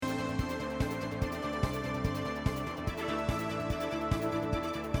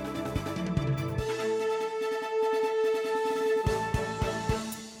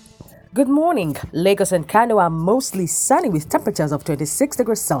Good morning. Lagos and Kano are mostly sunny with temperatures of 26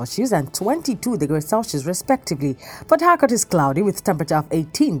 degrees Celsius and 22 degrees Celsius respectively. Port Harcourt is cloudy with temperature of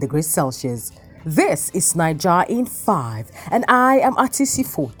 18 degrees Celsius. This is Niger in 5 and I am Atisi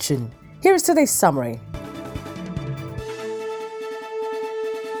Fortune. Here is today's summary.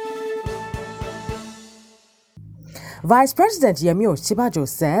 Vice President Yemi Osinbajo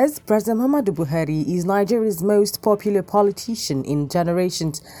says President Muhammadu Buhari is Nigeria's most popular politician in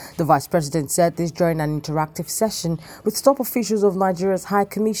generations. The Vice President said this during an interactive session with top officials of Nigeria's High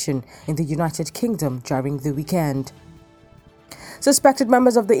Commission in the United Kingdom during the weekend. Suspected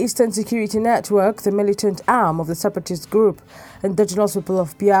members of the Eastern Security Network, the militant arm of the separatist group Indigenous People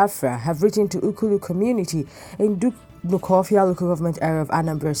of Biafra, have written to Ukulu community in Dukofia local government area of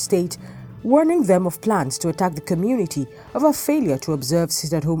Anambra State, warning them of plans to attack the community over failure to observe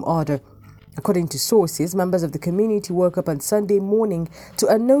sit-at-home order. According to sources, members of the community woke up on Sunday morning to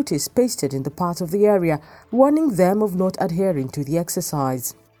a notice pasted in the part of the area, warning them of not adhering to the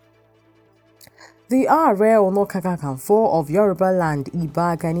exercise. The Ààrẹ Ọ̀nà Kakanfò of Yoruba Land,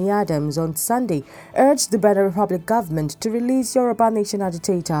 Ìbà Gani Adams, on Sunday urged the Benin Republic government to release Yoruba Nation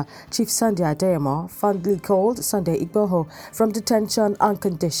agitator Chief Sunday Adeyemo, fondly called Sunday Igboho, from detention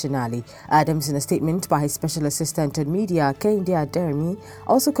unconditionally. Adams, in a statement by his special assistant on media, Kehinde Aderemi,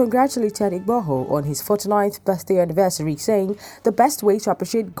 also congratulated Igboho on his 49th birthday anniversary, saying the best way to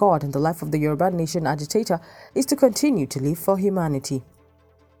appreciate God and the life of the Yoruba Nation agitator is to continue to live for humanity.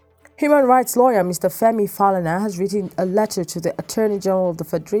 Human rights lawyer Mr. Femi Falana has written a letter to the Attorney General of the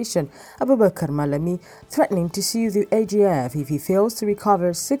Federation, Abubakar Malami, threatening to sue the AGF if he fails to recover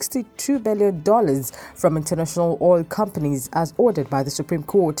 $62 billion from international oil companies as ordered by the Supreme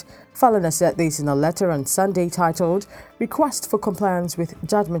Court. Falana said this in a letter on Sunday titled Request for Compliance with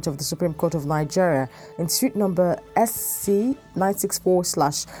Judgment of the Supreme Court of Nigeria in suit number SC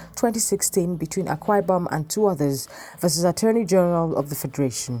 964/2016 between Akwa Ibom and two others versus Attorney General of the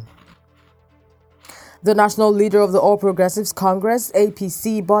Federation. The national leader of the All Progressives Congress,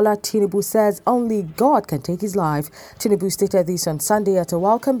 APC, Bola Tinubu, says only God can take his life. Tinubu stated this on Sunday at a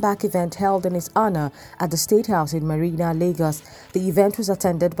welcome back event held in his honor at the State House in Marina, Lagos. The event was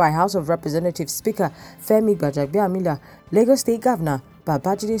attended by House of Representatives Speaker Femi Gbajabiamila, Lagos State Governor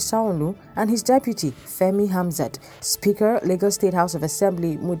Babajide Sanwo-Olu, and his deputy Femi Hamzat, Speaker, Lagos State House of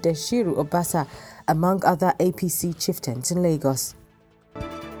Assembly Mudashiru Obasa, among other APC chieftains in Lagos.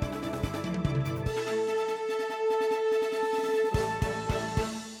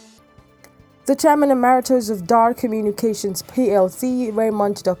 The chairman emeritus of Dar Communications PLC,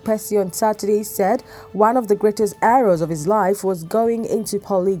 Raymond Dokpesi, on Saturday said one of the greatest errors of his life was going into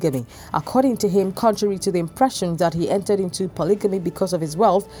polygamy. According to him, contrary to the impression that he entered into polygamy because of his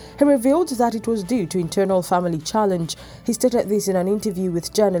wealth, he revealed that it was due to internal family challenge. He stated this in an interview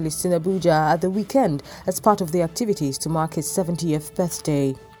with journalists in Abuja at the weekend as part of the activities to mark his 70th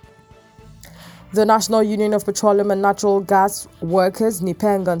birthday. The National Union of Petroleum and Natural Gas Workers,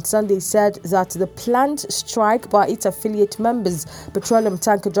 NIPENG, on Sunday said that the planned strike by its affiliate members, petroleum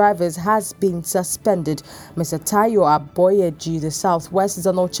tanker drivers, has been suspended. Mr. Tayo Aboyeji, the Southwest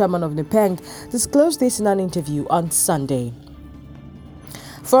Zonal Chairman of NIPENG, disclosed this in an interview on Sunday.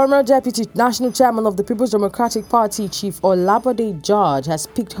 Former Deputy National Chairman of the People's Democratic Party, Chief Olabode George, has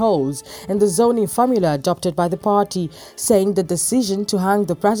picked holes in the zoning formula adopted by the party, saying the decision to hang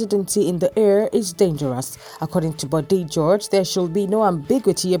the presidency in the air is dangerous. According to Bode George, there should be no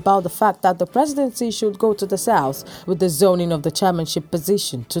ambiguity about the fact that the presidency should go to the south, with the zoning of the chairmanship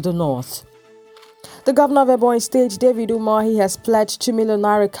position to the north. The governor of Ebonyi State, David Umahi, has pledged 2 million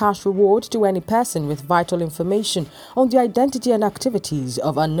naira cash reward to any person with vital information on the identity and activities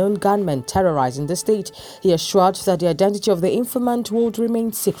of unknown gunmen terrorizing the state. He assured that the identity of the informant would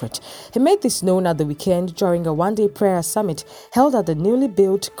remain secret. He made this known at the weekend during a one-day prayer summit held at the newly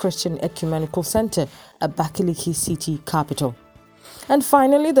built Christian Ecumenical Center, Abakaliki city capital. And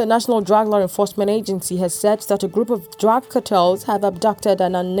finally, the National Drug Law Enforcement Agency has said that a group of drug cartels have abducted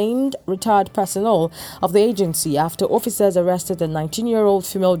an unnamed retired personnel of the agency after officers arrested a 19-year-old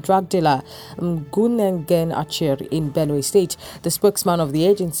female drug dealer, Mgunengen Achir, in Benue State. The spokesman of the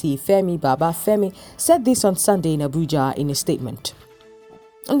agency, Femi Baba Femi, said this on Sunday in Abuja in a statement.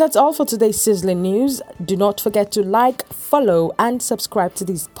 And that's all for today's sizzling news. Do not forget to like, follow, and subscribe to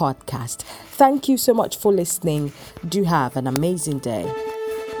this podcast. Thank you so much for listening. Do have an amazing day.